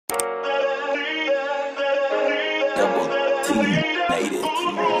made it.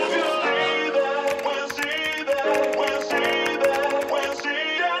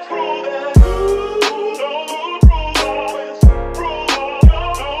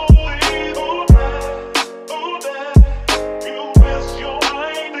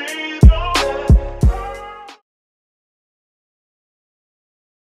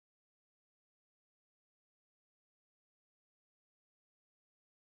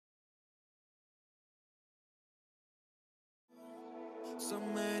 So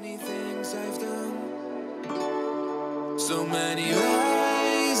many things I've done, so many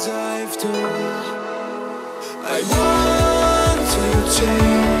lies I've told. I want to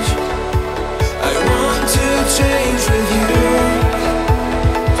change, I want to change with you.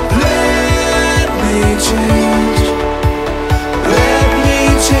 Let me change, let me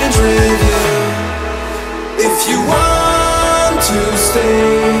change with you. If you want to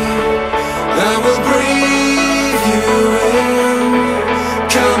stay, I will breathe you in.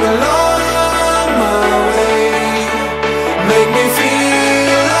 Come along my way, make me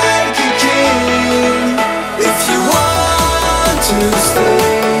feel like a king. If you want to stay,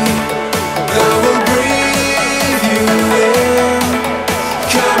 I will breathe you in.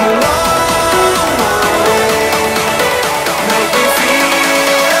 Come along my way, make me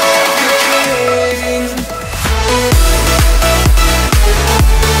feel like a king.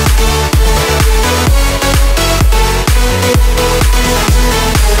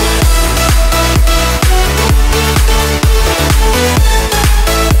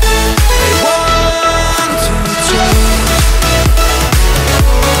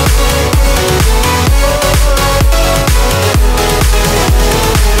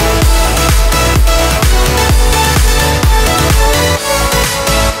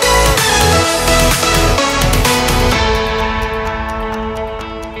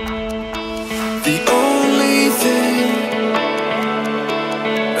 The only thing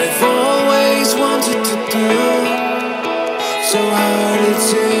I've always wanted to do, so hard it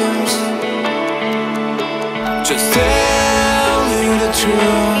seems, just tell you the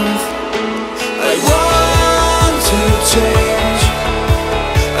truth. I want to change,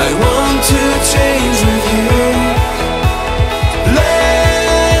 I want to change with you.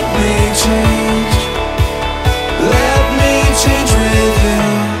 Let me change, let me change with you.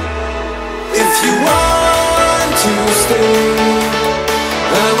 If you want to stay,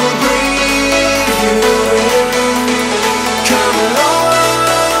 I will breathe you in. Come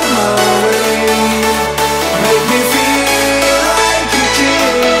along my way, make me feel like a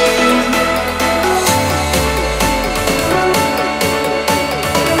king.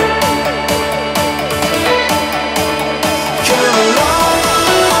 Come along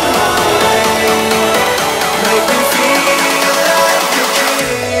my way, make me feel like a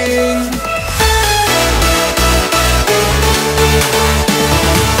king.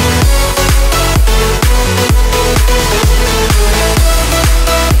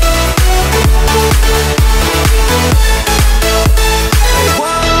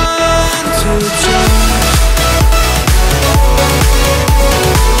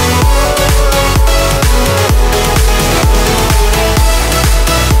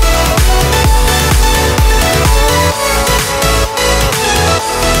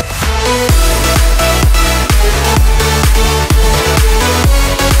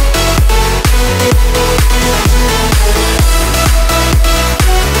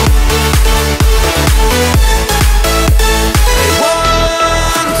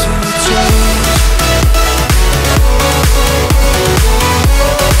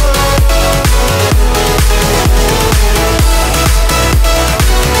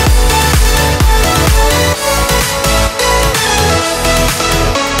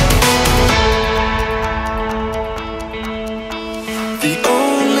 The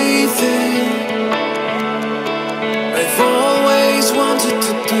only thing I've always wanted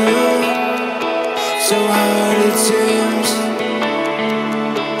to do, so hard it seems,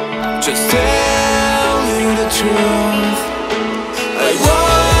 just tell you the truth. I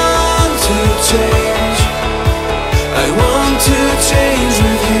want to change, I want to change